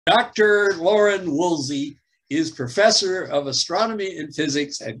Dr. Lauren Woolsey is professor of astronomy and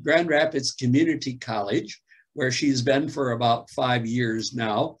physics at Grand Rapids Community College, where she's been for about 5 years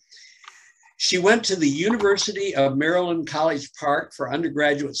now. She went to the University of Maryland College Park for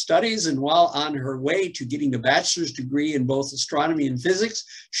undergraduate studies, and while on her way to getting a bachelor's degree in both astronomy and physics,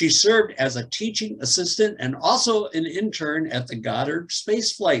 she served as a teaching assistant and also an intern at the Goddard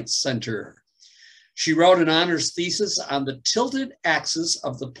Space Flight Center. She wrote an honors thesis on the tilted axis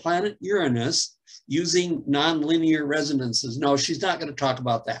of the planet Uranus using nonlinear resonances. No, she's not going to talk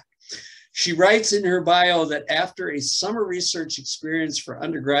about that. She writes in her bio that after a summer research experience for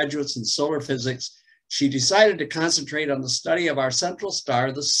undergraduates in solar physics, she decided to concentrate on the study of our central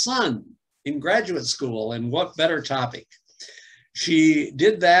star, the sun, in graduate school. And what better topic? She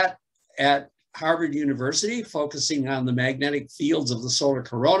did that at Harvard University, focusing on the magnetic fields of the solar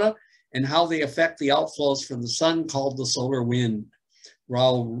corona and how they affect the outflows from the sun called the solar wind.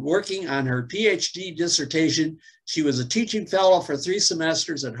 While working on her PhD dissertation, she was a teaching fellow for 3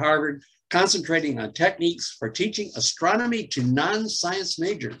 semesters at Harvard, concentrating on techniques for teaching astronomy to non-science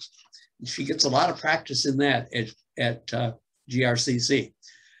majors. She gets a lot of practice in that at GRCC.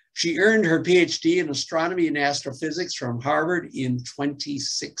 She earned her PhD in astronomy and astrophysics from Harvard in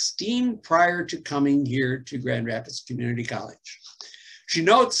 2016, prior to coming here to Grand Rapids Community College. She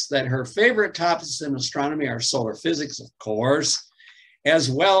notes that her favorite topics in astronomy are solar physics, of course,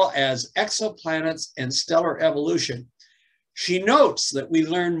 as well as exoplanets and stellar evolution. She notes that we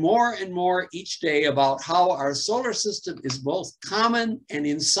learn more and more each day about how our solar system is both common and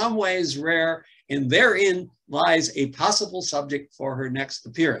in some ways rare, and therein lies a possible subject for her next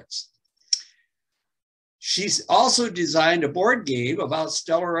appearance. She's also designed a board game about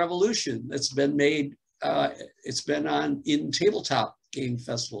stellar evolution that's been made, it's been on in tabletop game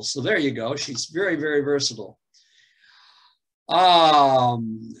festivals. So there you go. She's very, very versatile.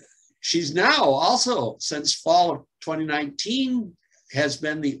 She's now also, since fall of 2019, has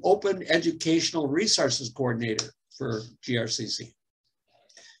been the Open Educational Resources Coordinator for GRCC.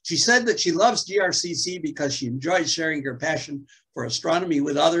 She said that she loves GRCC because she enjoys sharing her passion for astronomy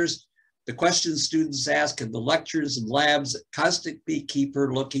with others. The questions students ask in the lectures and labs constantly keep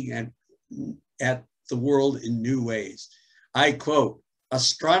her looking at the world in new ways. I quote,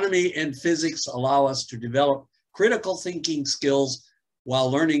 "Astronomy and physics allow us to develop critical thinking skills while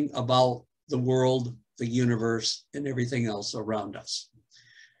learning about the world, the universe, and everything else around us."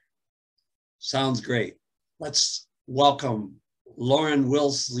 Sounds great. Let's welcome Lauren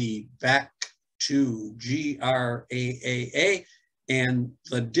Woolsey back to GRAAA and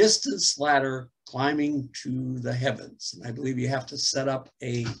the distance ladder climbing to the heavens. And I believe you have to set up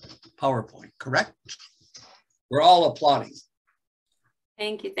a PowerPoint, correct? We're all applauding.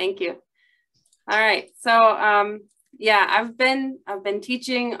 Thank you, thank you. All right, so yeah, I've been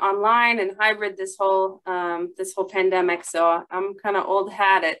teaching online and hybrid this whole pandemic, so I'm kind of old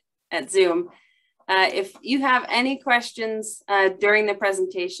hat at Zoom. If you have any questions during the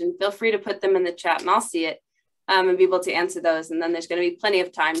presentation, feel free to put them in the chat and I'll see it and be able to answer those. And then there's going to be plenty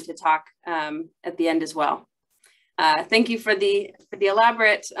of time to talk at the end as well. Thank you for the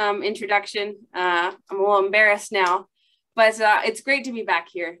elaborate introduction. I'm a little embarrassed now, but it's great to be back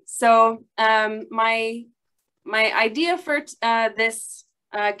here. So my idea for this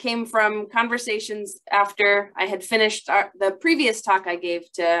came from conversations after I had finished the previous talk I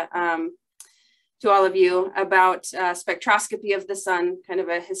gave to all of you about spectroscopy of the sun, kind of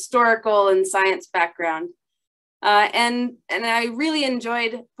a historical and science background. And I really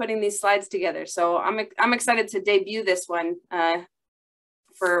enjoyed putting these slides together. So I'm excited to debut this one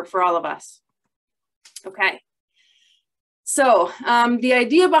for all of us. Okay. So the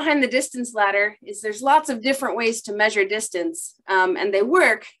idea behind the distance ladder is there's lots of different ways to measure distance, and they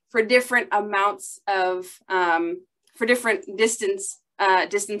work for different amounts of, for different distances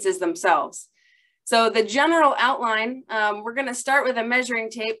themselves. So the general outline, we're going to start with a measuring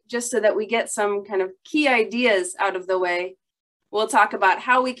tape just so that we get some kind of key ideas out of the way. We'll talk about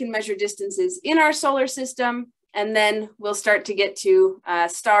how we can measure distances in our solar system, and then we'll start to get to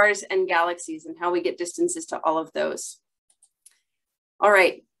stars and galaxies and how we get distances to all of those. All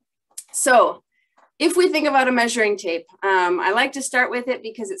right, so if we think about a measuring tape, I like to start with it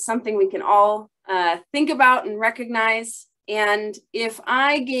because it's something we can all think about and recognize. And if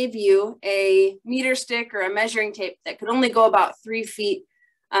I gave you a meter stick or a measuring tape that could only go about 3 feet,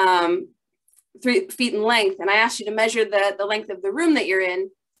 3 feet in length, and I asked you to measure the length of the room that you're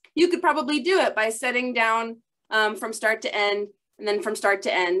in, you could probably do it by setting down from start to end and then from start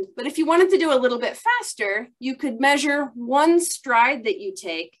to end. But if you wanted to do a little bit faster, you could measure one stride that you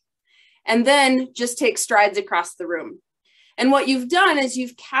take and then just take strides across the room. And what you've done is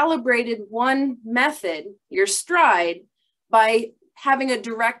you've calibrated one method, your stride, by having a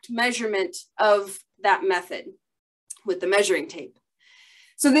direct measurement of that method with the measuring tape.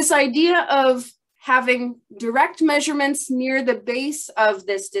 So this idea of having direct measurements near the base of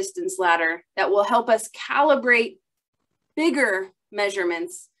this distance ladder that will help us calibrate bigger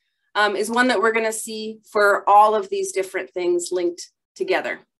measurements is one that we're going to see for all of these different things linked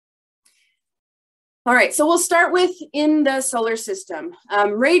together. All right, so we'll start with in the solar system.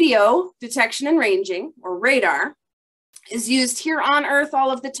 Radio detection and ranging, or radar, is used here on Earth all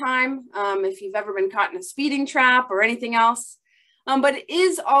of the time, if you've ever been caught in a speeding trap or anything else. But it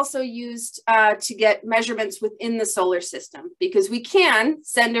is also used to get measurements within the solar system, because we can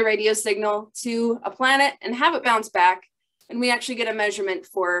send a radio signal to a planet and have it bounce back, and we actually get a measurement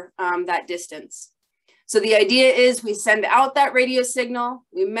for that distance. So the idea is we send out that radio signal,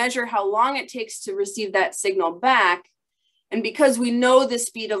 we measure how long it takes to receive that signal back, and because we know the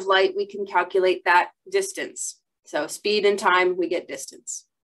speed of light, we can calculate that distance. So speed and time, we get distance.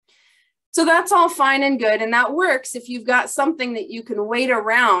 So that's all fine and good, and that works if you've got something that you can wait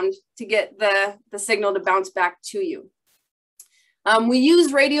around to get the signal to bounce back to you. We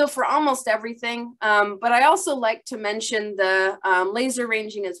use radio for almost everything, but I also like to mention the laser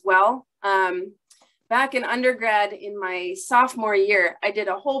ranging as well. Back in undergrad in my sophomore year, I did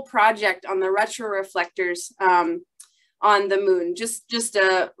a whole project on the retroreflectors on the moon, just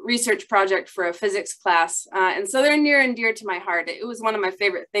a research project for a physics class. And so they're near and dear to my heart. It was one of my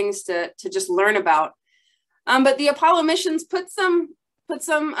favorite things to just learn about. But the Apollo missions put some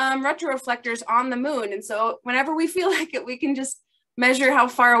retroreflectors on the moon. And so whenever we feel like it, we can just measure how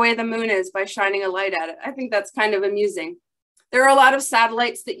far away the moon is by shining a light at it. I think that's kind of amusing. There are a lot of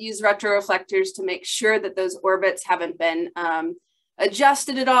satellites that use retroreflectors to make sure that those orbits haven't been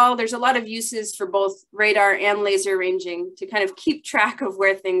adjusted at all. There's a lot of uses for both radar and laser ranging to kind of keep track of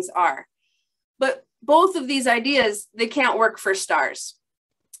where things are. But both of these ideas, they can't work for stars.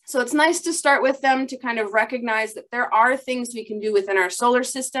 So it's nice to start with them to kind of recognize that there are things we can do within our solar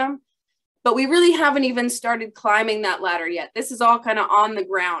system, but we really haven't even started climbing that ladder yet. This is all kind of on the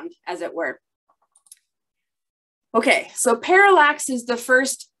ground, as it were. Okay, so parallax is the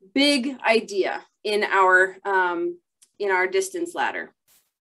first big idea in our distance ladder.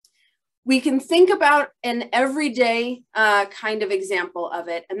 We can think about an everyday kind of example of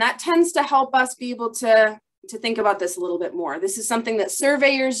it, and that tends to help us be able to think about this a little bit more. This is something that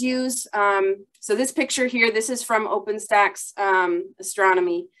surveyors use. So this picture here, this is from OpenStax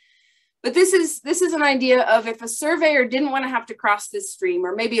astronomy. But this is an idea of if a surveyor didn't want to have to cross this stream,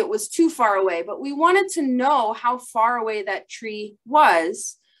 or maybe it was too far away, but we wanted to know how far away that tree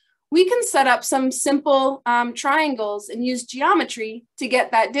was, we can set up some simple triangles and use geometry to get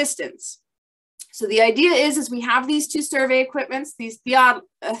that distance. So the idea is we have these two survey equipments, these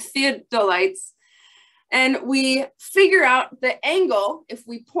theodolites, and we figure out the angle. If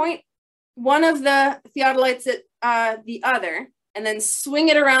we point one of the theodolites at the other, and then swing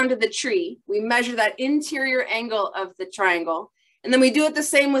it around to the tree, we measure that interior angle of the triangle. And then we do it the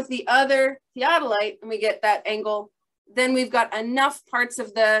same with the other theodolite, and we get that angle. Then we've got enough parts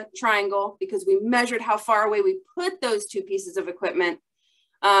of the triangle, because we measured how far away we put those two pieces of equipment,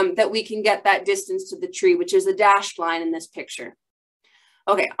 that we can get that distance to the tree, which is a dashed line in this picture.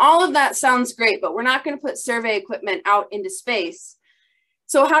 Okay, all of that sounds great, but we're not going to put survey equipment out into space.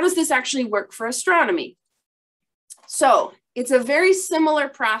 So how does this actually work for astronomy? So it's a very similar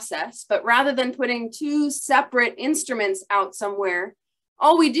process, but rather than putting two separate instruments out somewhere,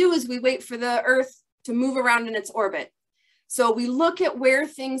 all we do is we wait for the Earth to move around in its orbit. So we look at where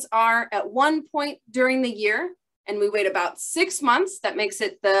things are at one point during the year, and we wait about 6 months. That makes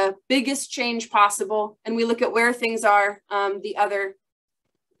it the biggest change possible. And we look at where things are in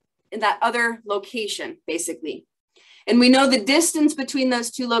that other location, basically. And we know the distance between those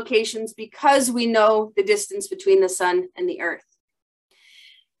two locations because we know the distance between the sun and the Earth.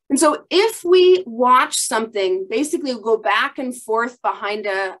 And so if we watch something, basically we'll go back and forth behind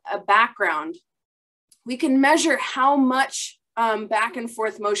a background, we can measure how much back and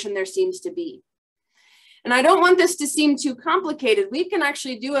forth motion there seems to be. And I don't want this to seem too complicated. We can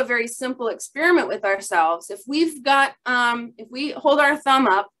actually do a very simple experiment with ourselves. If we've got, if we hold our thumb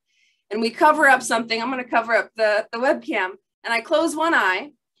up, and we cover up something, I'm going to cover up the webcam, and I close one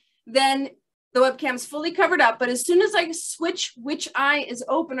eye, then the webcam's fully covered up. But as soon as I switch which eye is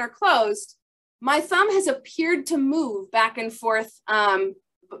open or closed, my thumb has appeared to move back and forth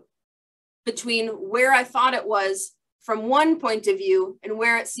between where I thought it was from one point of view and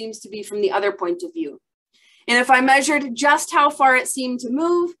where it seems to be from the other point of view. And if I measured just how far it seemed to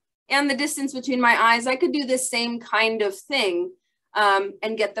move and the distance between my eyes, I could do this same kind of thing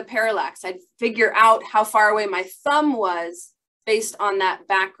and get the parallax. I'd figure out how far away my thumb was based on that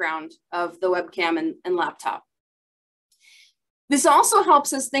background of the webcam and laptop. This also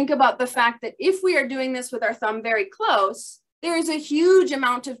helps us think about the fact that if we are doing this with our thumb very close, there is a huge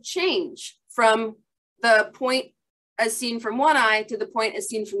amount of change from the point as seen from one eye to the point as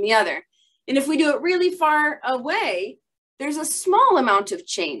seen from the other. And if we do it really far away, there's a small amount of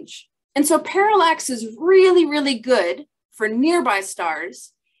change. And so parallax is really, really good for nearby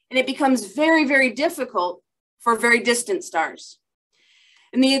stars, and it becomes very, very difficult for very distant stars.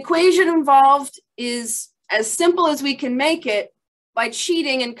 And the equation involved is as simple as we can make it by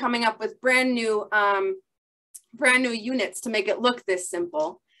cheating and coming up with brand new units to make it look this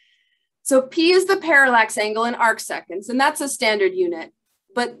simple. So P is the parallax angle in arc seconds, and that's a standard unit.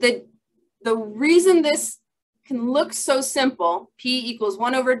 But the reason this can look so simple, P equals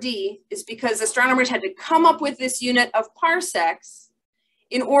 1 over D, is because astronomers had to come up with this unit of parsecs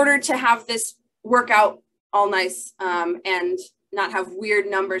in order to have this work out all nice and not have weird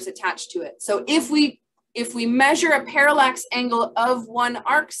numbers attached to it. So if we measure a parallax angle of 1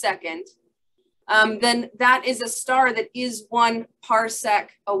 arc second, then that is a star that is 1 parsec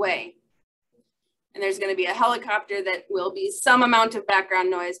away. And there's going to be a helicopter that will be some amount of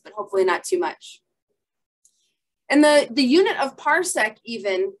background noise, but hopefully not too much. And the unit of parsec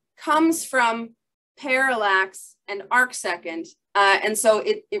even comes from parallax and arc second. And so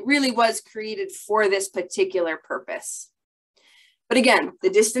it really was created for this particular purpose. But again, the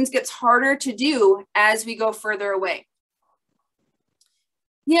distance gets harder to do as we go further away.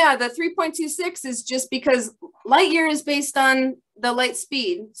 Yeah, the 3.26 is just because light year is based on the light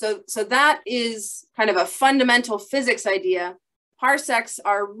speed. So that is kind of a fundamental physics idea. Parsecs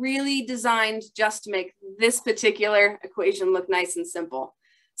are really designed just to make this particular equation look nice and simple.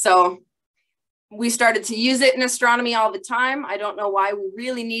 So we started to use it in astronomy all the time. I don't know why we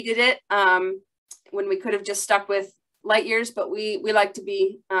really needed it when we could have just stuck with light years, but we like to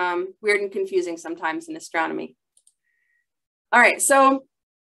be weird and confusing sometimes in astronomy. All right, so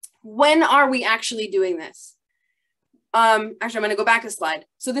when are we actually doing this? Actually, I'm going to go back a slide.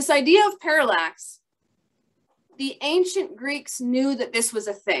 So this idea of parallax, the ancient Greeks knew that this was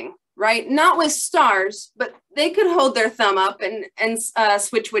a thing, right? Not with stars, but they could hold their thumb up and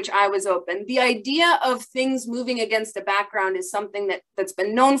switch which eye was open. The idea of things moving against a background is something that's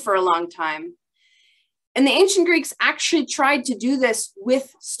been known for a long time. And the ancient Greeks actually tried to do this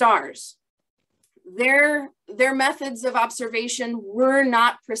with stars. Their methods of observation were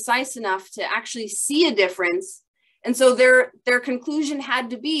not precise enough to actually see a difference. And so their conclusion had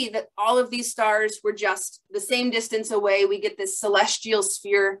to be that all of these stars were just the same distance away. We get this celestial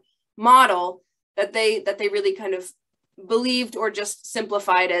sphere model that they really kind of believed or just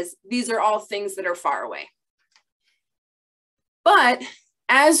simplified as these are all things that are far away. But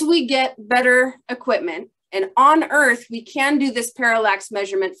as we get better equipment, and on Earth, we can do this parallax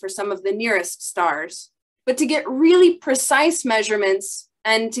measurement for some of the nearest stars, but to get really precise measurements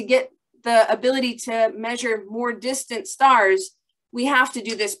and to get the ability to measure more distant stars, we have to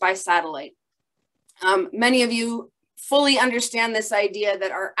do this by satellite. Many of you fully understand this idea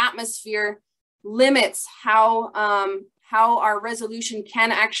that our atmosphere limits how our resolution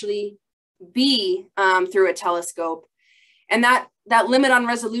can actually be through a telescope. And that limit on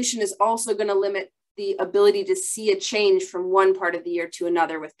resolution is also going to limit the ability to see a change from one part of the year to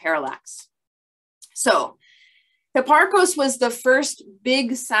another with parallax. So Hipparcos was the first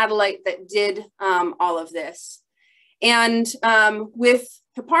big satellite that did all of this. And with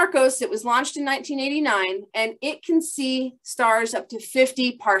Hipparcos, it was launched in 1989, and it can see stars up to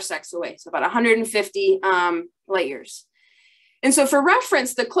 50 parsecs away, so about 150 light years. And so for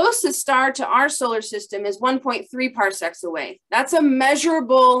reference, the closest star to our solar system is 1.3 parsecs away. That's a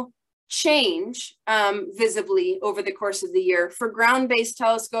measurable change visibly over the course of the year for ground-based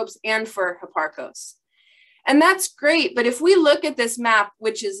telescopes and for Hipparcos. And that's great, but if we look at this map,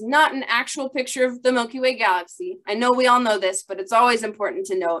 which is not an actual picture of the Milky Way galaxy, I know we all know this, but it's always important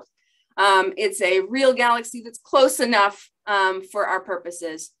to note, it's a real galaxy that's close enough for our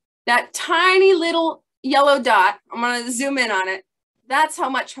purposes. That tiny little yellow dot, I'm going to zoom in on it, that's how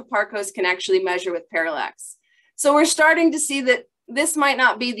much Hipparcos can actually measure with parallax. So we're starting to see that this might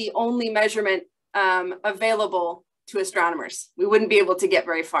not be the only measurement available to astronomers. We wouldn't be able to get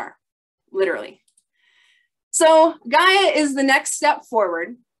very far, literally. So Gaia is the next step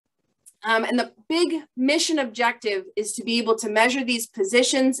forward. And the big mission objective is to be able to measure these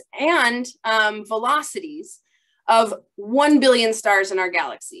positions and velocities of 1 billion stars in our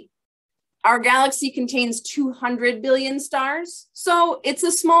galaxy. Our galaxy contains 200 billion stars, so it's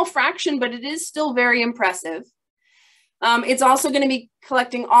a small fraction, but it is still very impressive. It's also going to be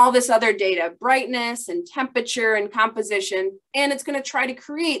collecting all this other data, brightness and temperature and composition, and it's going to try to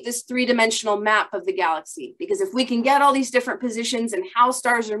create this three-dimensional map of the galaxy, because if we can get all these different positions and how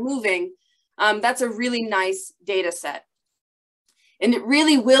stars are moving, that's a really nice data set. And it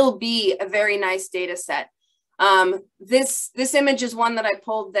really will be a very nice data set. This image is one that I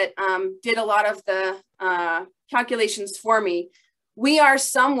pulled that did a lot of the calculations for me. We are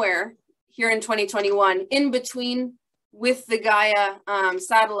somewhere here in 2021 in between with the Gaia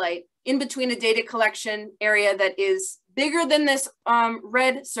satellite, in between a data collection area that is bigger than this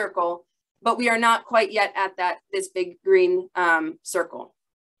red circle, but we are not quite yet at this big green circle.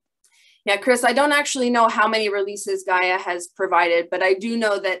 Yeah, Chris, I don't actually know how many releases Gaia has provided, but I do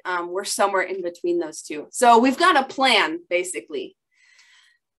know that we're somewhere in between those two. So we've got a plan, basically.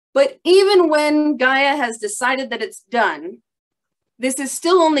 But even when Gaia has decided that it's done, this is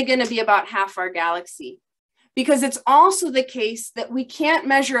still only going to be about half our galaxy, because it's also the case that we can't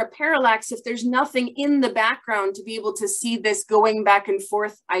measure a parallax if there's nothing in the background to be able to see this going back and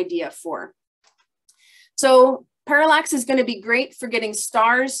forth idea for. So parallax is going to be great for getting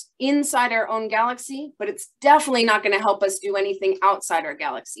stars inside our own galaxy, but it's definitely not going to help us do anything outside our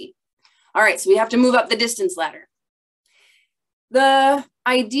galaxy. All right, so we have to move up the distance ladder. The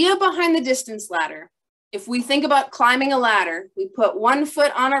idea behind the distance ladder, if we think about climbing a ladder, we put one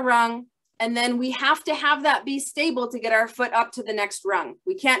foot on a rung, and then we have to have that be stable to get our foot up to the next rung.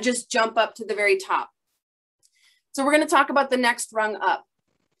 We can't just jump up to the very top. So we're going to talk about the next rung up.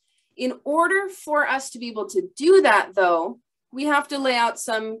 In order for us to be able to do that, though, we have to lay out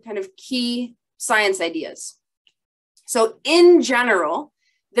some kind of key science ideas. So in general,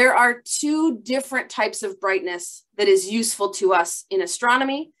 there are two different types of brightness that is useful to us in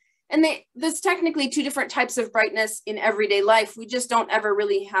astronomy. And there's technically two different types of brightness in everyday life. We just don't ever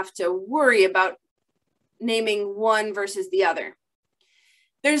really have to worry about naming one versus the other.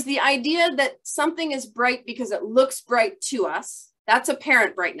 There's the idea that something is bright because it looks bright to us. That's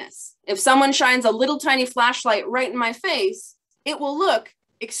apparent brightness. If someone shines a little tiny flashlight right in my face, it will look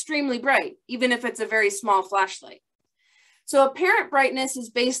extremely bright, even if it's a very small flashlight. So apparent brightness is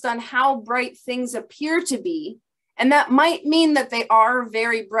based on how bright things appear to be. And that might mean that they are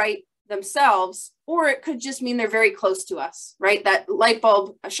very bright themselves, or it could just mean they're very close to us, right? That light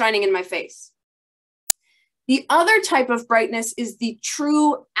bulb shining in my face. The other type of brightness is the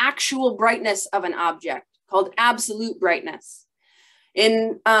true actual brightness of an object, called absolute brightness.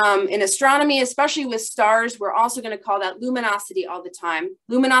 In astronomy, especially with stars, we're also going to call that luminosity all the time.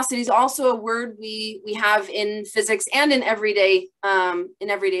 Luminosity is also a word we have in physics and in everyday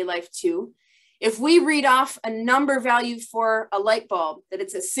life too. If we read off a number value for a light bulb, that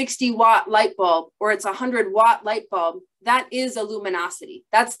it's a 60-watt light bulb or it's a 100-watt light bulb, that is a luminosity.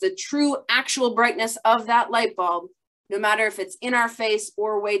 That's the true actual brightness of that light bulb, no matter if it's in our face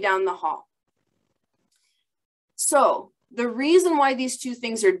or way down the hall. So the reason why these two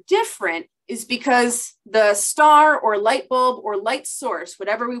things are different is because the star or light bulb or light source,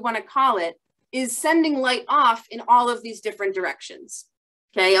 whatever we want to call it, is sending light off in all of these different directions.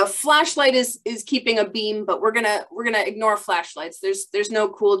 Okay, a flashlight is keeping a beam, but we're gonna ignore flashlights. There's no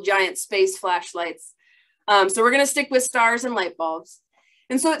cool giant space flashlights. So we're gonna stick with stars and light bulbs.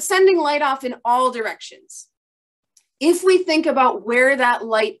 And so it's sending light off in all directions. If we think about where that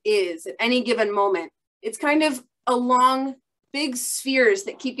light is at any given moment, it's kind of along big spheres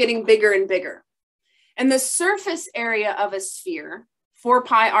that keep getting bigger and bigger. And the surface area of a sphere, 4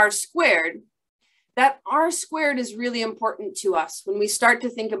 pi r squared, that r squared is really important to us when we start to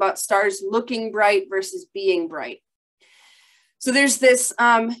think about stars looking bright versus being bright. So there's this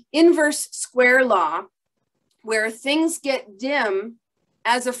inverse square law where things get dim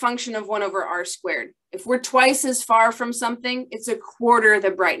as a function of 1 over r squared. If we're twice as far from something, it's a quarter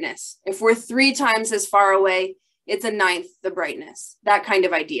the brightness. If we're 3 times as far away, it's a 1/9 the brightness, that kind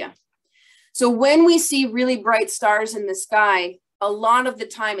of idea. So when we see really bright stars in the sky, a lot of the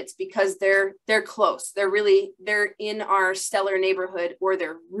time it's because they're close. They're in our stellar neighborhood, or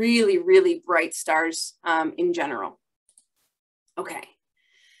they're really, really bright stars in general. Okay.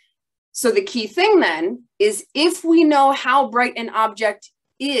 So the key thing then is, if we know how bright an object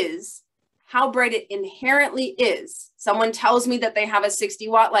is, how bright it inherently is, someone tells me that they have a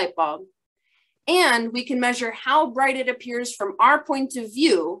 60-watt light bulb, and we can measure how bright it appears from our point of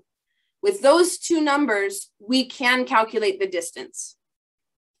view, with those two numbers, we can calculate the distance.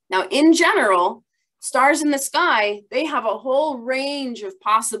 Now, in general, stars in the sky, they have a whole range of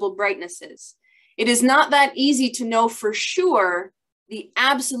possible brightnesses. It is not that easy to know for sure the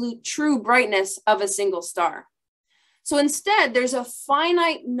absolute true brightness of a single star. So instead, there's a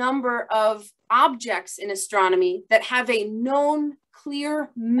finite number of objects in astronomy that have a known,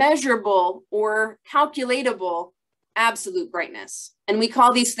 clear, measurable, or calculatable absolute brightness. And we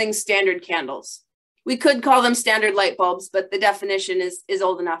call these things standard candles. We could call them standard light bulbs, but the definition is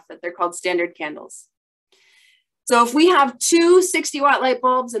old enough that they're called standard candles. So if we have two 60-watt light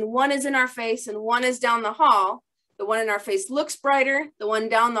bulbs and one is in our face and one is down the hall, the one in our face looks brighter, the one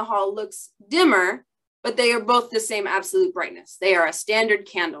down the hall looks dimmer, but they are both the same absolute brightness. They are a standard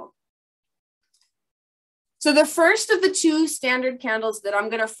candle. So the first of the two standard candles that I'm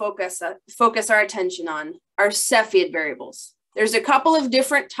going to focus our attention on are Cepheid variables. There's a couple of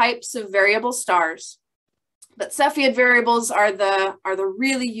different types of variable stars, but Cepheid variables are the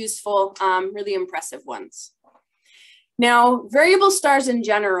really useful, really impressive ones. Now, variable stars in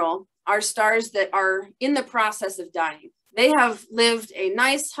general are stars that are in the process of dying. They have lived a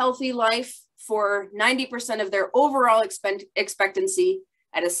nice, healthy life for 90% of their overall expectancy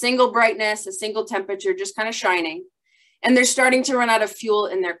at a single brightness, a single temperature, just kind of shining. And they're starting to run out of fuel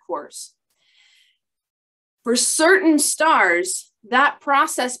in their cores. For certain stars, that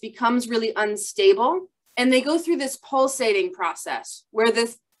process becomes really unstable, and they go through this pulsating process where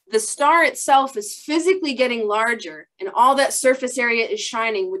the star itself is physically getting larger and all that surface area is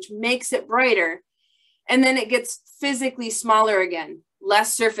shining, which makes it brighter. And then it gets physically smaller again,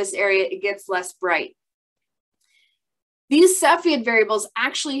 less surface area, it gets less bright. These Cepheid variables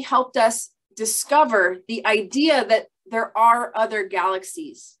actually helped us discover the idea that there are other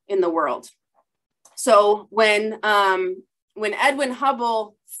galaxies in the world. So when Edwin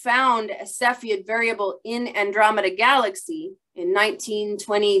Hubble found a Cepheid variable in Andromeda Galaxy in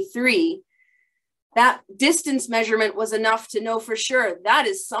 1923, that distance measurement was enough to know for sure that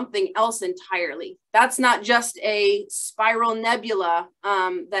is something else entirely. That's not just a spiral nebula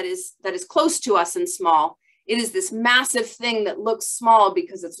that is close to us and small. It is this massive thing that looks small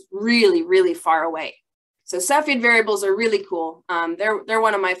because it's really, really far away. So Cepheid variables are really cool. They're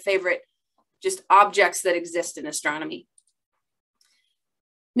one of my favorite just objects that exist in astronomy.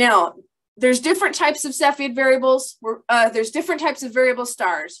 Now, there's different types of Cepheid variables. There's different types of variable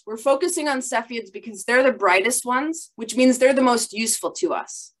stars. We're focusing on Cepheids because they're the brightest ones, which means they're the most useful to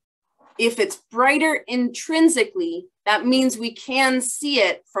us. If it's brighter intrinsically, that means we can see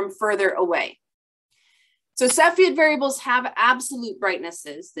it from further away. So Cepheid variables have absolute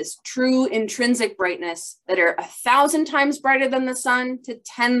brightnesses, this true intrinsic brightness that are 1,000 times brighter than the sun to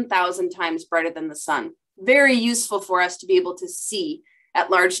 10,000 times brighter than the sun. Very useful for us to be able to see at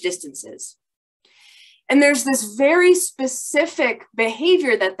large distances. And there's this very specific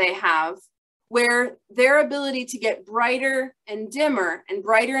behavior that they have where their ability to get brighter and dimmer,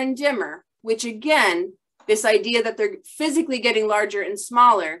 which again, this idea that they're physically getting larger and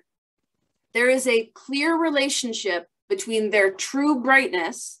smaller, there is a clear relationship between their true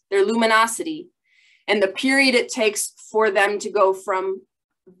brightness, their luminosity, and the period it takes for them to go from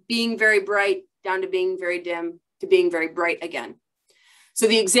being very bright down to being very dim to being very bright again. So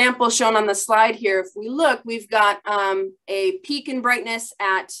the example shown on the slide here, if we look, we've got a peak in brightness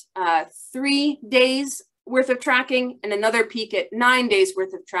at 3 days worth of tracking and another peak at 9 days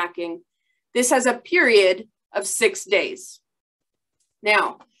worth of tracking. This has a period of 6 days.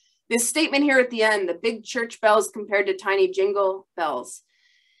 Now, this statement here at the end, the big church bells compared to tiny jingle bells.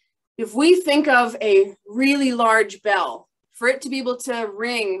 If we think of a really large bell, for it to be able to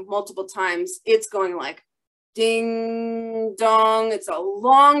ring multiple times, it's going like ding dong. It's a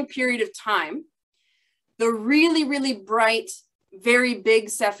long period of time. The really, really bright, very big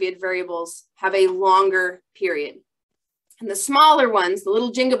Cepheid variables have a longer period. And the smaller ones, the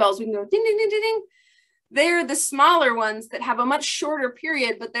little jingle bells, we can go ding, ding, ding, ding, ding. They're the smaller ones that have a much shorter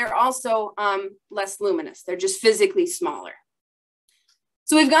period, but they're also less luminous. They're just physically smaller.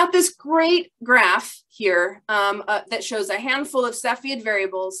 So we've got this great graph here that shows a handful of Cepheid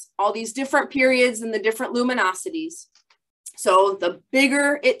variables, all these different periods and the different luminosities. So the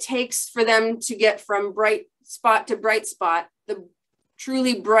bigger it takes for them to get from bright spot to bright spot, the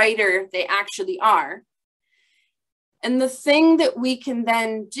truly brighter they actually are. And the thing that we can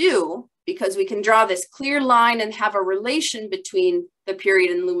then do, because we can draw this clear line and have a relation between the period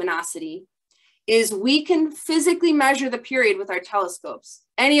and luminosity, is we can physically measure the period with our telescopes.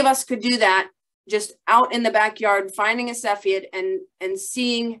 Any of us could do that just out in the backyard, finding a Cepheid and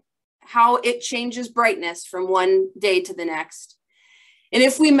seeing how it changes brightness from one day to the next. And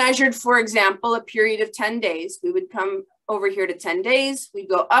if we measured, for example, a period of 10 days, we would come over here to 10 days, we'd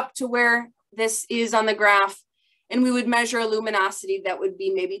go up to where this is on the graph, and we would measure a luminosity that would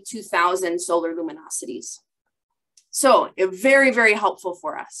be maybe 2,000 solar luminosities. So very, very helpful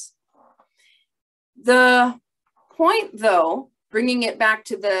for us. The point though, bringing it back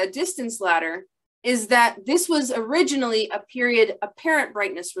to the distance ladder, is that this was originally a period apparent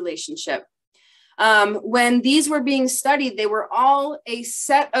brightness relationship. When these were being studied, they were all a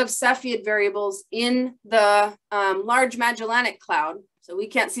set of Cepheid variables in the Large Magellanic Cloud. So we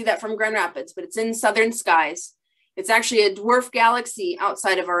can't see that from Grand Rapids, but it's in southern skies. It's actually a dwarf galaxy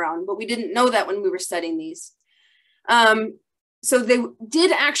outside of our own, but we didn't know that when we were studying these. So they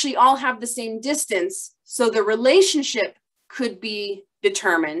did actually all have the same distance, so the relationship could be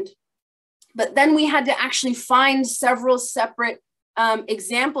determined. But then we had to actually find several separate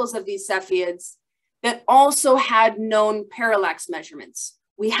examples of these Cepheids that also had known parallax measurements.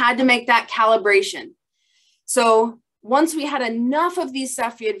 We had to make that calibration. So once we had enough of these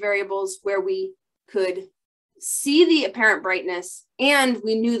Cepheid variables where we could see the apparent brightness and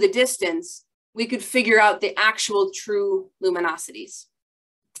we knew the distance, we could figure out the actual true luminosities.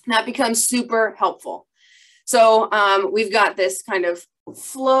 And that becomes super helpful. So we've got this kind of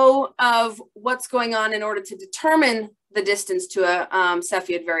flow of what's going on in order to determine the distance to a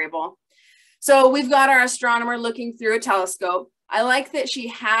Cepheid variable. So we've got our astronomer looking through a telescope. I like that she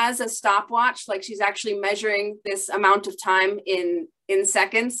has a stopwatch, like she's actually measuring this amount of time in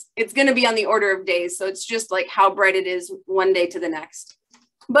seconds. It's going to be on the order of days, so it's just like how bright it is one day to the next.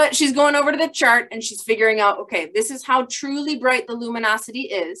 But she's going over to the chart and she's figuring out, okay, this is how truly bright the luminosity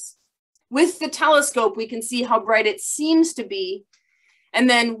is. With the telescope, we can see how bright it seems to be. And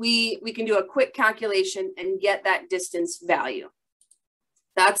then we can do a quick calculation and get that distance value.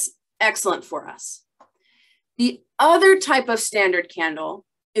 That's excellent for us. The other type of standard candle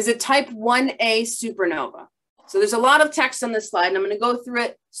is a type 1A supernova. So there's a lot of text on this slide, and I'm going to go through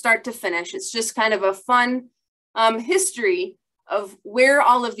it start to finish. It's just kind of a fun history of where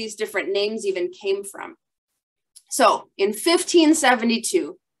all of these different names even came from. So in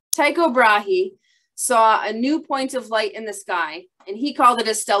 1572, Tycho Brahe saw a new point of light in the sky, and he called it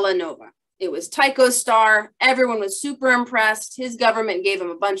a stella nova. It was Tycho's star. Everyone was super impressed. His government gave him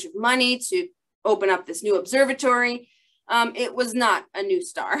a bunch of money to open up this new observatory. It was not a new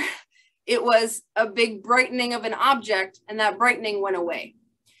star. It was a big brightening of an object, and that brightening went away.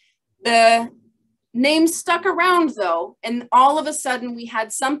 The name stuck around though, and all of a sudden we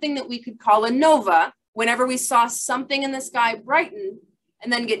had something that we could call a nova whenever we saw something in the sky brighten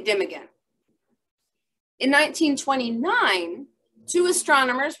and then get dim again. In 1929, two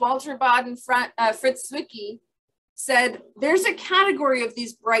astronomers, Walter Baade and Fritz Zwicky, said there's a category of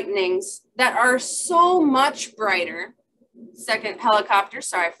these brightenings that are so much brighter, second helicopter,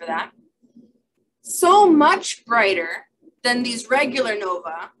 sorry for that, so much brighter than these regular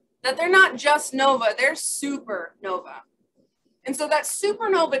nova that they're not just nova, they're supernova. And so that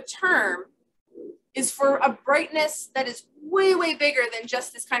supernova term is for a brightness that is way, way bigger than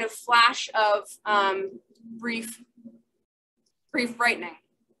just this kind of flash of brief brightening.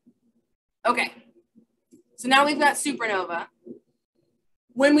 Okay, so now we've got supernova.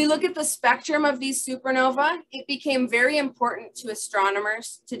 When we look at the spectrum of these supernova, it became very important to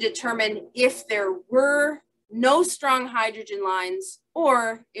astronomers to determine if there were no strong hydrogen lines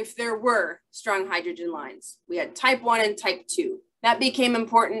or if there were strong hydrogen lines. We had type 1 and type 2. That became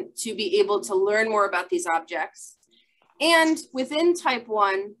important to be able to learn more about these objects. And within type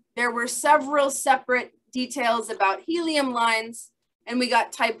 1, there were several separate details about helium lines, and we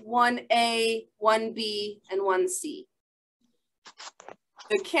got type 1A, 1B, and 1C.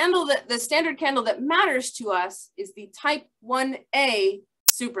 The standard candle that matters to us is the type 1A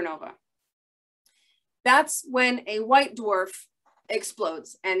supernova. That's when a white dwarf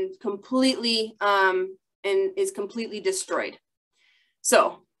explodes and is completely destroyed.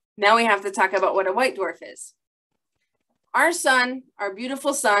 So now we have to talk about what a white dwarf is. Our sun, our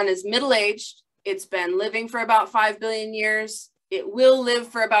beautiful sun, is middle-aged. It's been living for about 5 billion years. It will live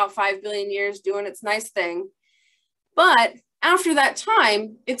for about 5 billion years doing its nice thing. But after that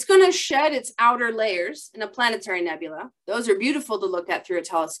time, it's going to shed its outer layers in a planetary nebula. Those are beautiful to look at through a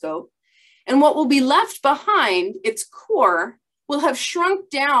telescope. And what will be left behind, its core, will have shrunk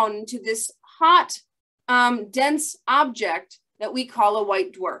down to this hot, dense object that we call a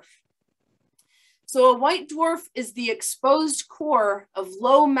white dwarf. So a white dwarf is the exposed core of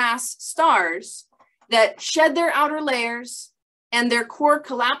low mass stars that shed their outer layers and their core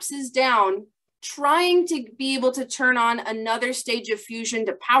collapses down, trying to be able to turn on another stage of fusion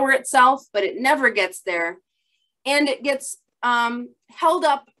to power itself, but it never gets there. And it gets held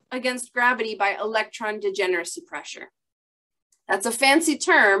up against gravity by electron degeneracy pressure. That's a fancy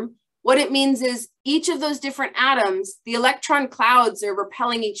term. What it means is each of those different atoms, the electron clouds are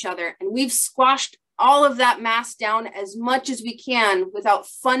repelling each other, and we've squashed all of that mass down as much as we can without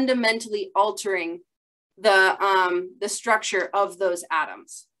fundamentally altering the structure of those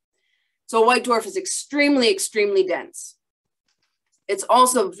atoms. So a white dwarf is extremely, extremely dense. It's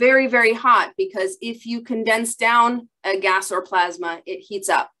also very, very hot because if you condense down a gas or plasma, it heats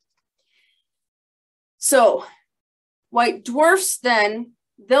up. So white dwarfs then,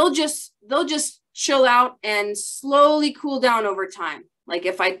 they'll just chill out and slowly cool down over time. Like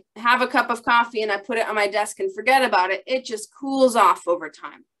if I have a cup of coffee and I put it on my desk and forget about it, it just cools off over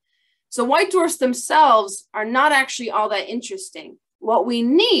time. So white dwarfs themselves are not actually all that interesting. What we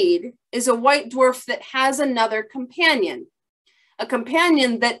need is a white dwarf that has another companion, a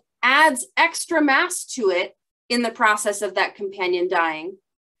companion that adds extra mass to it in the process of that companion dying.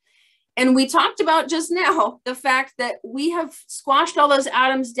 And we talked about just now the fact that we have squashed all those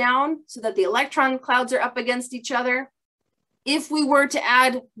atoms down so that the electron clouds are up against each other. If we were to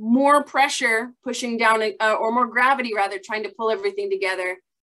add more pressure pushing down, or more gravity rather, trying to pull everything together,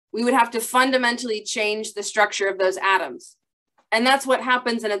 we would have to fundamentally change the structure of those atoms. And that's what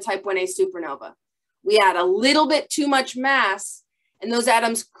happens in a type 1a supernova. We add a little bit too much mass and those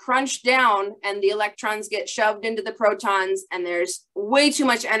atoms crunch down and the electrons get shoved into the protons and there's way too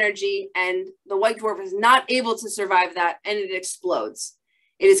much energy and the white dwarf is not able to survive that and it explodes.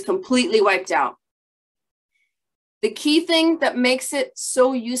 It is completely wiped out. The key thing that makes it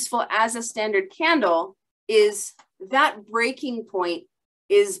so useful as a standard candle is that breaking point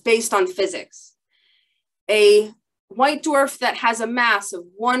is based on physics. A white dwarf that has a mass of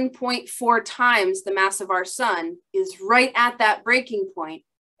 1.4 times the mass of our sun is right at that breaking point.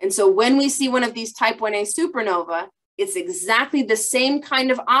 And so when we see one of these type 1a supernova, it's exactly the same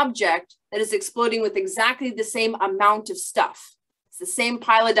kind of object that is exploding with exactly the same amount of stuff. It's the same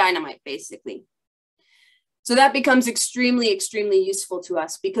pile of dynamite, basically. So that becomes extremely, extremely useful to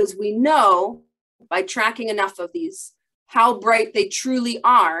us because we know by tracking enough of these how bright they truly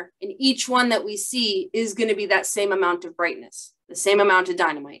are, and each one that we see is going to be that same amount of brightness, the same amount of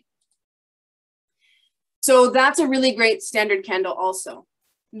dynamite. So that's a really great standard candle also.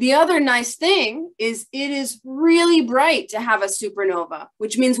 The other nice thing is it is really bright to have a supernova,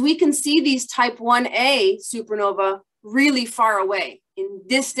 which means we can see these type 1a supernova really far away in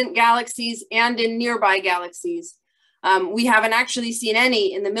distant galaxies and in nearby galaxies. We haven't actually seen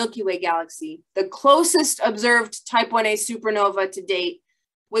any in the Milky Way galaxy. The closest observed type 1a supernova to date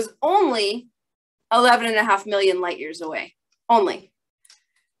was only 11.5 million light years away, only.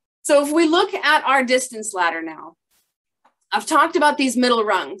 So if we look at our distance ladder now, I've talked about these middle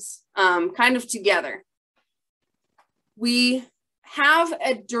rungs kind of together. We have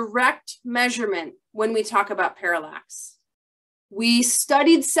a direct measurement when we talk about parallax. We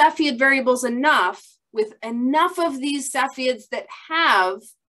studied Cepheid variables enough with enough of these Cepheids that have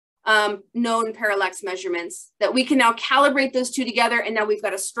known parallax measurements that we can now calibrate those two together, and now we've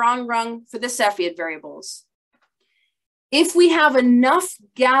got a strong rung for the Cepheid variables. If we have enough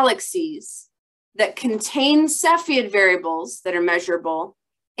galaxies that contain Cepheid variables that are measurable,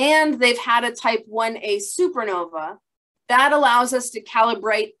 and they've had a type 1a supernova, that allows us to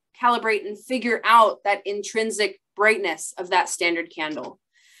calibrate and figure out that intrinsic brightness of that standard candle.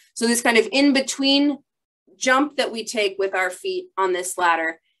 So this kind of in-between jump that we take with our feet on this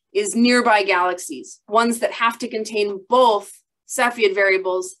ladder is nearby galaxies, ones that have to contain both Cepheid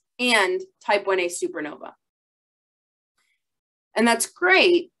variables and type 1a supernova. And that's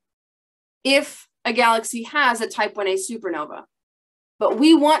great if a galaxy has a type 1a supernova. But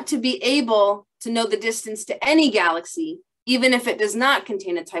we want to be able to know the distance to any galaxy, even if it does not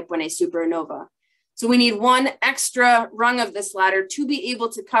contain a type 1a supernova. So we need one extra rung of this ladder to be able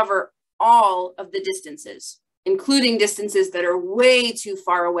to cover all of the distances, including distances that are way too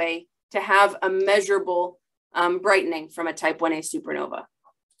far away to have a measurable brightening from a type 1a supernova.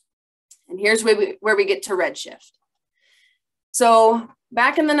 And here's where we get to redshift. So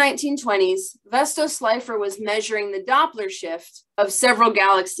back in the 1920s, Vesto Slipher was measuring the Doppler shift of several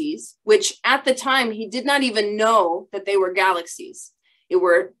galaxies, which at the time he did not even know that they were galaxies.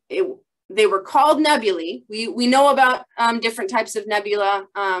 They were called nebulae. We know about different types of nebula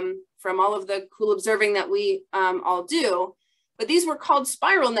from all of the cool observing that we all do, but these were called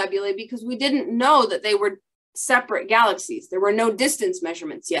spiral nebulae because we didn't know that they were separate galaxies. There were no distance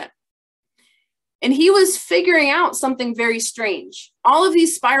measurements yet. And he was figuring out something very strange. All of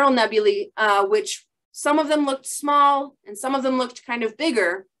these spiral nebulae, which some of them looked small and some of them looked kind of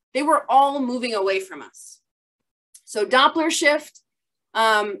bigger, they were all moving away from us. So Doppler shift,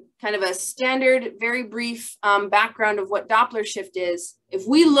 kind of a standard, very brief background of what Doppler shift is. If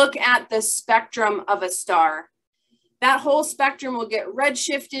we look at the spectrum of a star, that whole spectrum will get red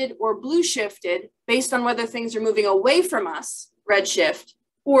shifted or blue shifted based on whether things are moving away from us, red shift,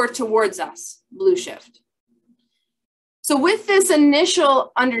 or towards us, blue shift. So with this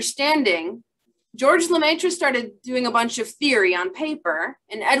initial understanding, George Lemaitre started doing a bunch of theory on paper,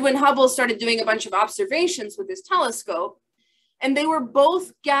 and Edwin Hubble started doing a bunch of observations with his telescope. And they were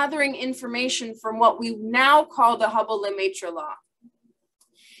both gathering information from what we now call the Hubble-Lemaitre law.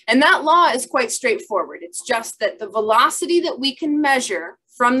 And that law is quite straightforward. It's just that the velocity that we can measure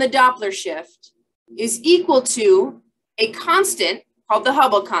from the Doppler shift is equal to a constant called the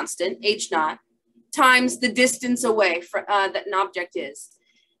Hubble constant, h0, times the distance away that an object is.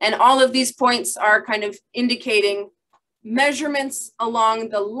 And all of these points are kind of indicating measurements along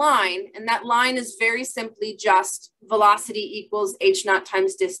the line, and that line is very simply just velocity equals h0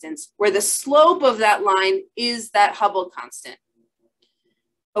 times distance, where the slope of that line is that Hubble constant.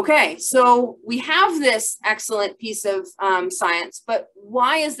 Okay, so we have this excellent piece of science, but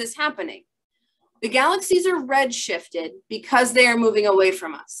why is this happening? The galaxies are red shifted because they are moving away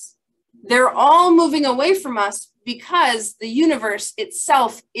from us. They're all moving away from us because the universe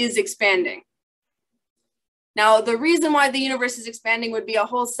itself is expanding. Now, the reason why the universe is expanding would be a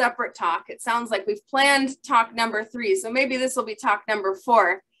whole separate talk. It sounds like we've planned talk number 3, so maybe this will be talk number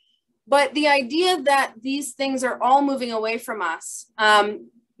 4. But the idea that these things are all moving away from us,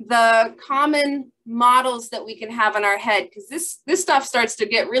 the common models that we can have in our head, because this stuff starts to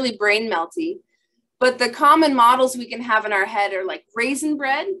get really brain melty, but the common models we can have in our head are like raisin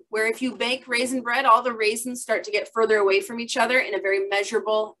bread, where if you bake raisin bread, all the raisins start to get further away from each other in a very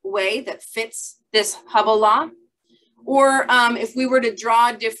measurable way that fits this Hubble law. Or if we were to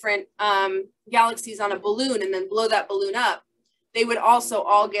draw different galaxies on a balloon and then blow that balloon up, they would also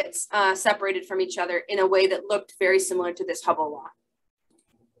all get separated from each other in a way that looked very similar to this Hubble law.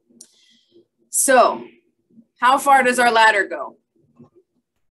 So how far does our ladder go?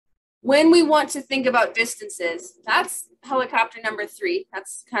 When we want to think about distances, that's helicopter number 3.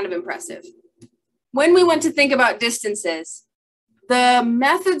 That's kind of impressive. When we want to think about distances, the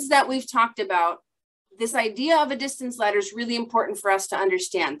methods that we've talked about, this idea of a distance ladder is really important for us to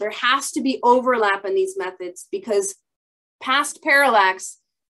understand. There has to be overlap in these methods because past parallax,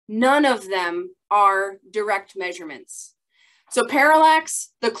 none of them are direct measurements. So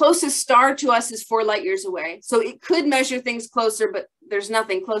parallax, the closest star to us is 4 light years away. So it could measure things closer, but there's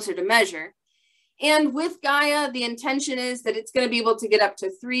nothing closer to measure. And with Gaia, the intention is that it's going to be able to get up to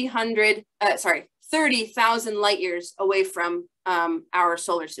 30,000 light years away from our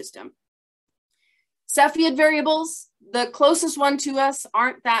solar system. Cepheid variables, the closest one to us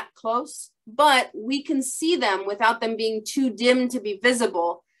aren't that close, but we can see them without them being too dim to be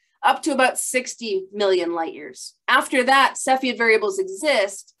visible, up to about 60 million light years. After that, Cepheid variables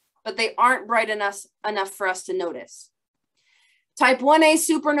exist, but they aren't bright enough for us to notice. Type 1a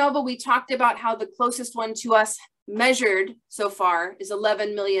supernova, we talked about how the closest one to us measured so far is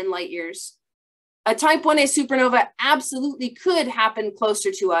 11 million light years. A type 1a supernova absolutely could happen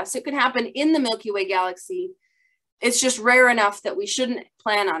closer to us. It could happen in the Milky Way galaxy. It's just rare enough that we shouldn't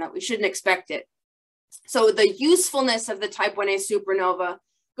plan on it. We shouldn't expect it. So the usefulness of the type 1a supernova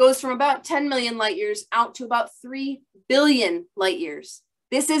goes from about 10 million light years out to about 3 billion light years.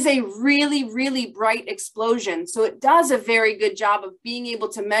 This is a really, really bright explosion. So it does a very good job of being able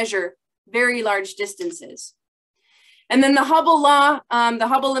to measure very large distances. And then the Hubble law, the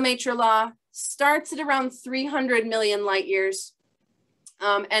Hubble-Lemaitre law, starts at around 300 million light years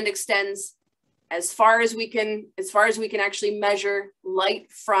and extends as far as we can actually measure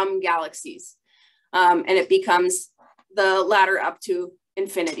light from galaxies. And it becomes the ladder up to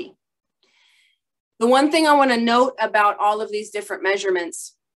infinity. The one thing I want to note about all of these different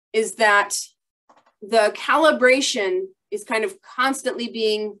measurements is that the calibration is kind of constantly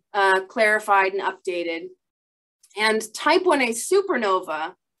being clarified and updated. And type 1a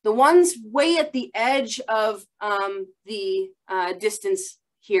supernova, the ones way at the edge of the distance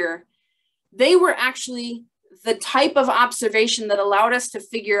here, they were actually the type of observation that allowed us to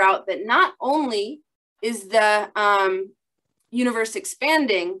figure out that not only is the universe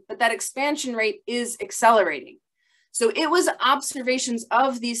expanding, but that expansion rate is accelerating. So it was observations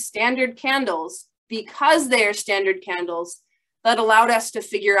of these standard candles, because they are standard candles, that allowed us to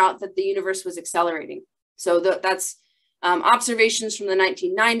figure out that the universe was accelerating. So that's observations from the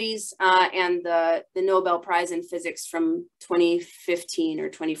 1990s and the Nobel Prize in Physics from 2015 or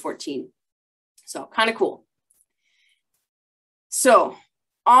 2014. So kind of cool. So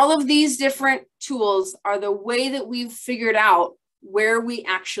all of these different tools are the way that we've figured out where we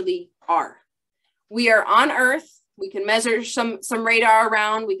actually are. We are on Earth. We can measure some radar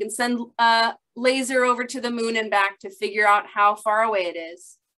around. We can send laser over to the moon and back to figure out how far away it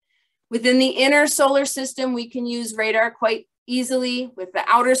is. Within the inner solar system, we can use radar quite easily. With the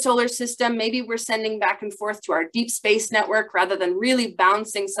outer solar system, maybe we're sending back and forth to our deep space network rather than really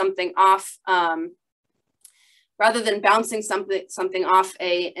bouncing something off, an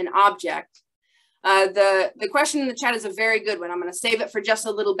object. The question in the chat is a very good one. I'm going to save it for just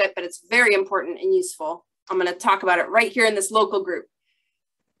a little bit, but it's very important and useful. I'm going to talk about it right here in this local group.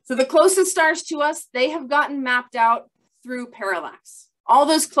 So the closest stars to us, they have gotten mapped out through parallax. All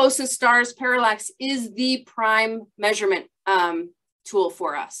those closest stars, parallax is the prime measurement tool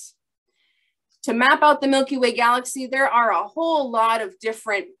for us. To map out the Milky Way galaxy, there are a whole lot of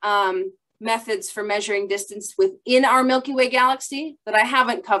different methods for measuring distance within our Milky Way galaxy that I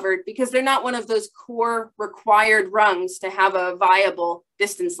haven't covered because they're not one of those core required rungs to have a viable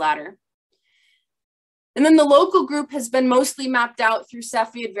distance ladder. And then the local group has been mostly mapped out through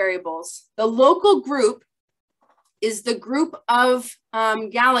Cepheid variables. The local group is the group of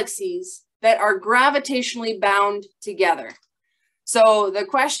galaxies that are gravitationally bound together. So the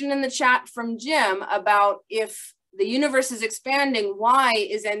question in the chat from Jim about if the universe is expanding, why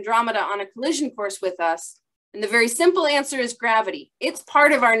is Andromeda on a collision course with us? And the very simple answer is gravity. It's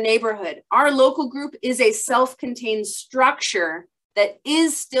part of our neighborhood. Our local group is a self-contained structure that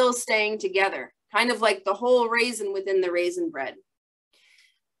is still staying together, kind of like the whole raisin within the raisin bread.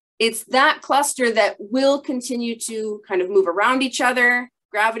 It's that cluster that will continue to kind of move around each other.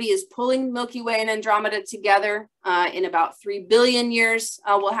 Gravity is pulling Milky Way and Andromeda together. In about 3 billion years,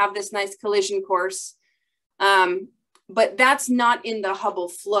 we'll have this nice collision course. But that's not in the Hubble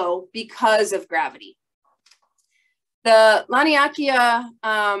flow because of gravity. The Laniakea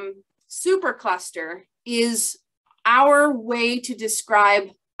supercluster is our way to describe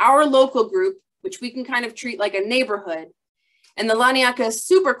our local group, which we can kind of treat like a neighborhood. And the Laniakea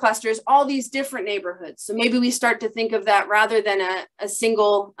supercluster is all these different neighborhoods. So maybe we start to think of that rather than a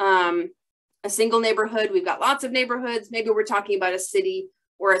single neighborhood. We've got lots of neighborhoods. Maybe we're talking about a city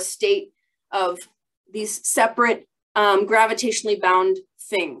or a state of these separate gravitationally bound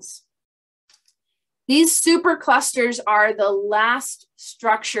things. These superclusters are the last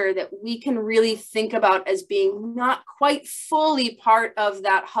structure that we can really think about as being not quite fully part of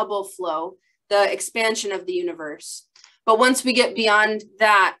that Hubble flow, the expansion of the universe. But once we get beyond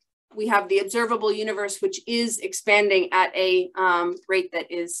that, we have the observable universe, which is expanding at a rate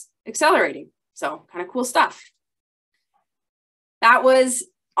that is accelerating. So kind of cool stuff. That was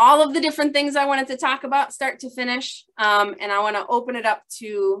all of the different things I wanted to talk about, start to finish. And I want to open it up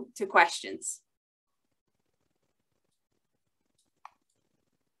to questions.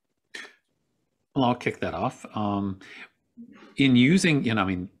 Well, I'll kick that off. In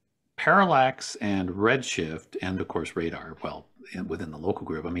using, parallax and redshift, and of course radar, well, within the local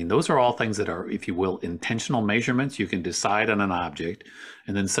group, those are all things that are, if you will, intentional measurements. You can decide on an object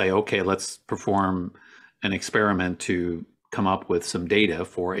and then say, okay, let's perform an experiment to come up with some data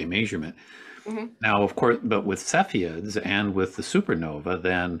for a measurement. Mm-hmm. Now, of course, but with Cepheids and with the supernova,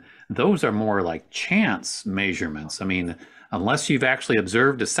 then those are more like chance measurements. Unless you've actually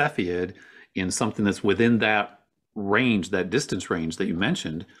observed a Cepheid in something that's within that range, that distance range that you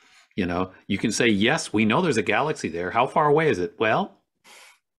mentioned, you can say, yes, we know there's a galaxy there. How far away is it? Well,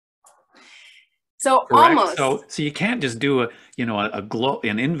 so correct. Almost. So you can't just do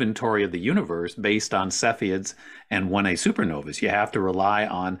an inventory of the universe based on Cepheids and 1A supernovas. You have to rely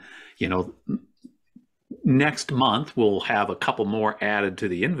on, next month we'll have a couple more added to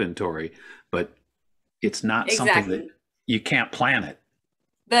the inventory, but it's not something that you can't plan it.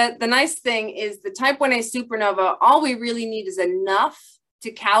 The nice thing is the type 1A supernova, all we really need is enough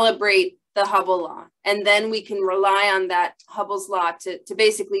to calibrate the Hubble law. And then we can rely on that Hubble's law to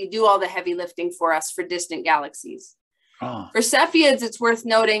basically do all the heavy lifting for us for distant galaxies. Oh. For Cepheids, it's worth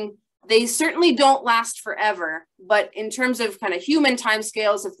noting, they certainly don't last forever, but in terms of kind of human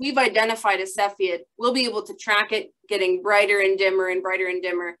timescales, if we've identified a Cepheid, we'll be able to track it getting brighter and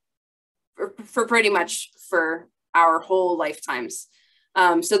dimmer for pretty much for our whole lifetimes.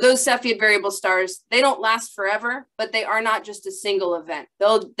 So those Cepheid variable stars, they don't last forever, but they are not just a single event.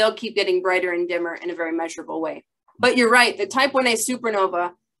 They'll keep getting brighter and dimmer in a very measurable way. But you're right, the type 1A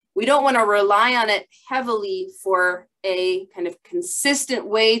supernova, we don't want to rely on it heavily for a kind of consistent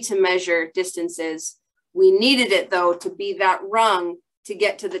way to measure distances. We needed it, though, to be that rung to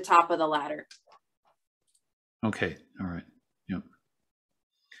get to the top of the ladder. Okay, all right, yep.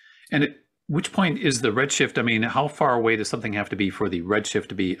 And at which point is the redshift, how far away does something have to be for the redshift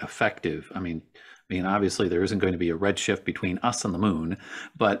to be effective? Obviously there isn't going to be a redshift between us and the moon,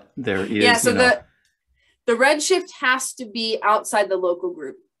 but there is, yeah, so the The redshift has to be outside the local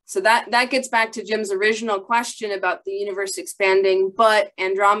group. So that gets back to Jim's original question about the universe expanding, but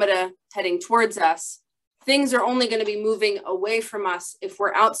Andromeda heading towards us. Things are only going to be moving away from us if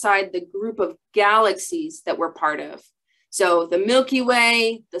we're outside the group of galaxies that we're part of. So the Milky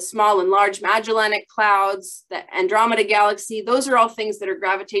Way, the small and large Magellanic Clouds, the Andromeda Galaxy, those are all things that are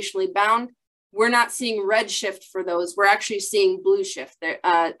gravitationally bound. We're not seeing redshift for those. We're actually seeing blue shift.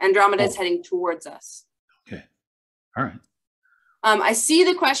 Andromeda is heading towards us. Okay. All right. I see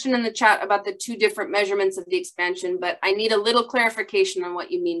the question in the chat about the two different measurements of the expansion, but I need a little clarification on what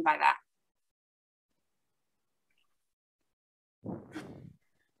you mean by that.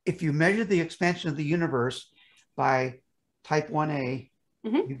 If you measure the expansion of the universe by type 1a,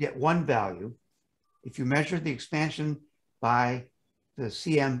 you get one value. If you measure the expansion by the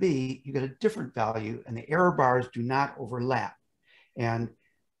CMB, you get a different value, and the error bars do not overlap. And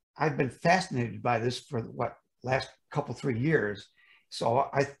I've been fascinated by this for what, last couple, 3 years. So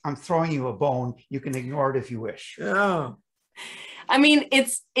I'm throwing you a bone. You can ignore it if you wish. Oh. I mean,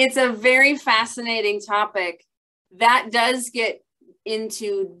 it's a very fascinating topic that does get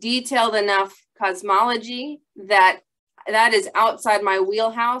into detailed enough cosmology that is outside my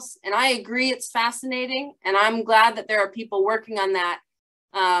wheelhouse. And I agree it's fascinating. And I'm glad that there are people working on that.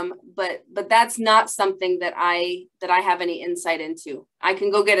 But that's not something that I have any insight into. I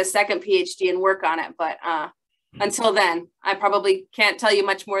can go get a second PhD and work on it. But until then, I probably can't tell you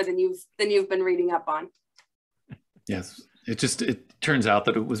much more than you've been reading up on. Yes. It turns out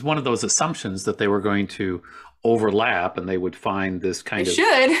that it was one of those assumptions that they were going to overlap and they would find this kind of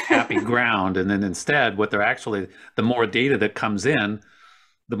happy ground. And then instead, what they're actually, the more data that comes in,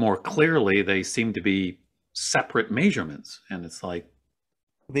 the more clearly they seem to be separate measurements. And it's like,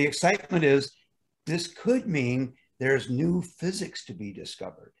 the excitement is this could mean there's new physics to be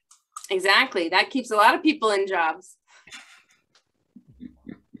discovered. Exactly. That keeps a lot of people in jobs.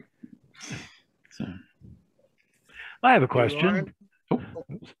 so. I have a question. Oh,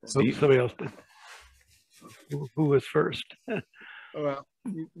 somebody else did. Who was first? Well,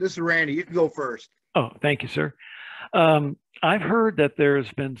 this is Randy. You can go first. Oh, thank you, sir. I've heard that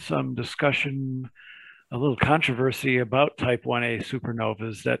there's been some discussion, a little controversy about type 1a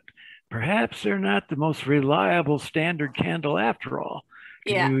supernovas, that perhaps they're not the most reliable standard candle after all.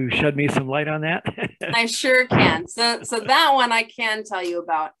 Can you shed me some light on that? I sure can. So that one I can tell you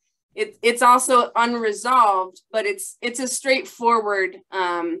about. It's also unresolved, but it's a straightforward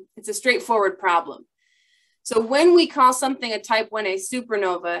problem. So when we call something a type 1a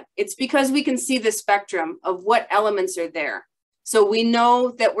supernova, it's because we can see the spectrum of what elements are there. So we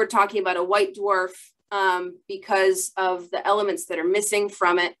know that we're talking about a white dwarf because of the elements that are missing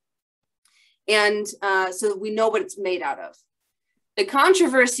from it. And so we know what it's made out of. The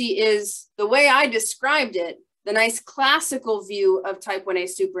controversy is the way I described it. The nice classical view of type 1a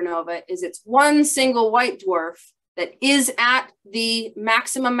supernova is it's one single white dwarf that is at the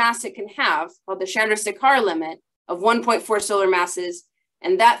maximum mass it can have, called the Chandrasekhar limit of 1.4 solar masses.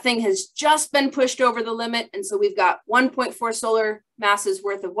 And that thing has just been pushed over the limit. And so we've got 1.4 solar masses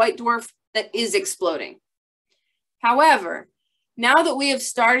worth of white dwarf that is exploding. However, now that we have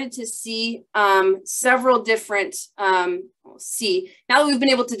started to see several different, now that we've been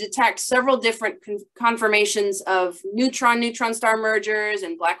able to detect several different conformations of neutron-neutron star mergers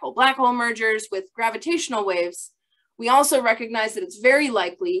and black hole mergers with gravitational waves, we also recognize that it's very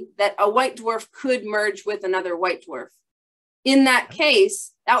likely that a white dwarf could merge with another white dwarf. In that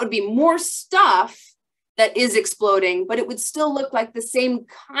case, that would be more stuff that is exploding, but it would still look like the same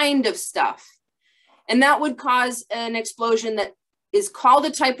kind of stuff. And that would cause an explosion that is called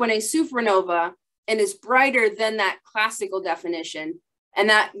a type 1a supernova and is brighter than that classical definition. And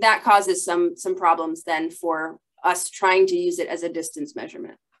that causes some problems then for us trying to use it as a distance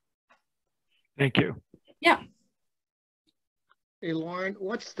measurement. Thank you. Yeah. Hey, Lauren,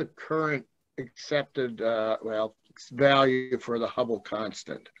 what's the current accepted value for the Hubble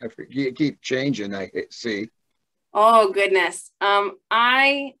constant? I forget, you keep changing, I see. Oh, goodness.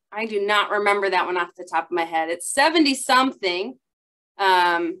 I do not remember that one off the top of my head. It's 70 something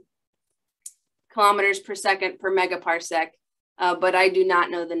kilometers per second per megaparsec, but I do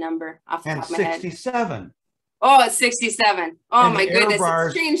not know the number off the top of my head. 67. Oh, it's 67. Oh, and my goodness.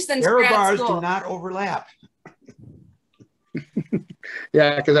 It's changed since error grad bars school. do not overlap.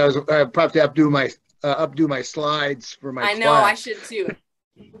 Yeah, because I probably have to updo my slides for my I know, class. I should too.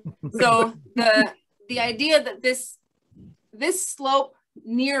 So the idea that this slope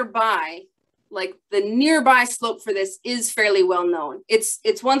nearby, like the nearby slope for this, is fairly well known. It's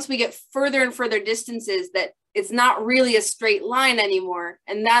once we get further and further distances that it's not really a straight line anymore.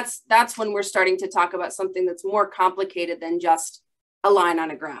 And that's when we're starting to talk about something that's more complicated than just a line on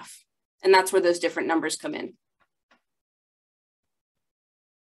a graph. And that's where those different numbers come in.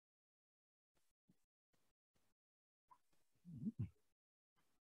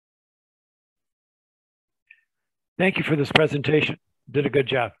 Thank you for this presentation. Did a good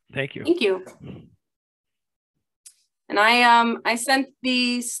job. Thank you. Thank you. And I sent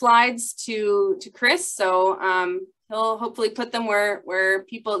the slides to Chris, so he'll hopefully put them where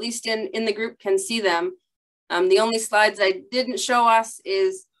people, at least in the group, can see them. The only slides I didn't show us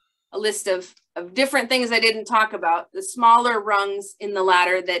is a list of different things I didn't talk about, the smaller rungs in the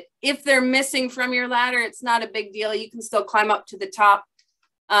ladder that if they're missing from your ladder, it's not a big deal. You can still climb up to the top.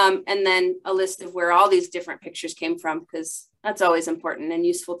 And then a list of where all these different pictures came from, because that's always important and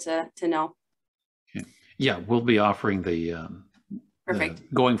useful to know. Yeah, we'll be offering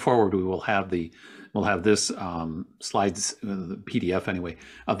Perfect. Going forward, we'll have this slides, the PDF anyway,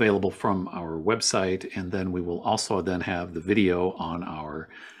 available from our website, and then we will also then have the video on our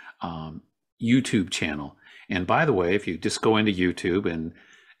YouTube channel. And by the way, if you just go into YouTube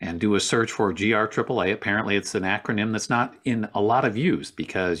and do a search for GRAAA, apparently it's an acronym that's not in a lot of use,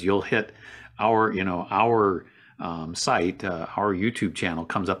 because you'll hit our site, our YouTube channel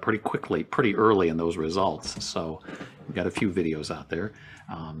comes up pretty quickly, pretty early in those results. So we've got a few videos out there.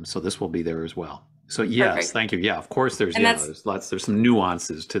 So this will be there as well. So yes, Perfect. Thank you. Yeah, of course there's some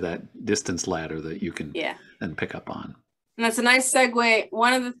nuances to that distance ladder that you can then pick up on. And that's a nice segue.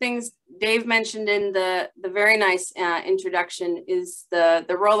 One of the things Dave mentioned in the very nice introduction is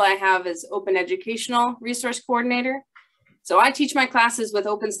the role I have as Open Educational Resource Coordinator. So I teach my classes with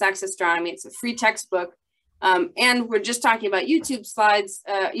OpenStax Astronomy. It's a free textbook. And we're just talking about YouTube slides,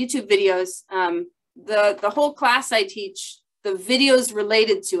 YouTube videos. The whole class I teach, the videos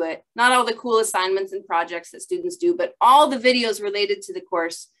related to it, not all the cool assignments and projects that students do, but all the videos related to the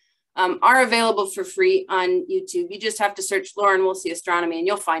course are available for free on YouTube. You just have to search Lauren Woolsey Astronomy and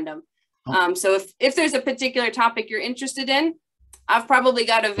you'll find them. So if there's a particular topic you're interested in, I've probably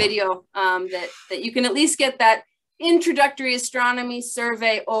got a video that you can at least get that introductory astronomy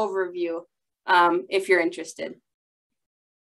survey overview if you're interested.